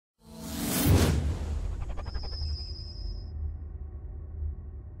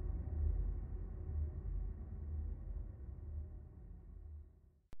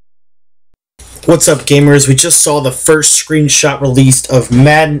What's up, gamers? We just saw the first screenshot released of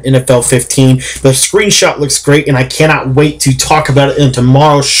Madden NFL 15. The screenshot looks great, and I cannot wait to talk about it in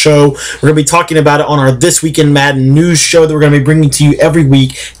tomorrow's show. We're going to be talking about it on our This Week in Madden news show that we're going to be bringing to you every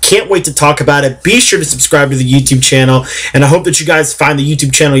week. Can't wait to talk about it. Be sure to subscribe to the YouTube channel, and I hope that you guys find the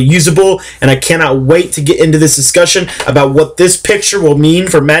YouTube channel usable, and I cannot wait to get into this discussion about what this picture will mean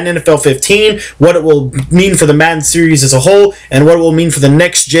for Madden NFL 15, what it will mean for the Madden series as a whole, and what it will mean for the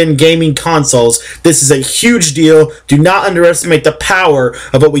next-gen gaming consoles. This is a huge deal. Do not underestimate the power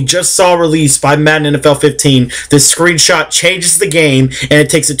of what we just saw released by Madden NFL 15. This screenshot changes the game, and it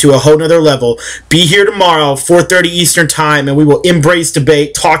takes it to a whole nother level. Be here tomorrow, 4:30 Eastern Time, and we will embrace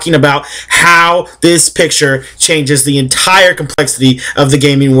debate talking about how this picture changes the entire complexity of the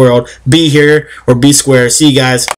gaming world. Be here or be square. See you guys.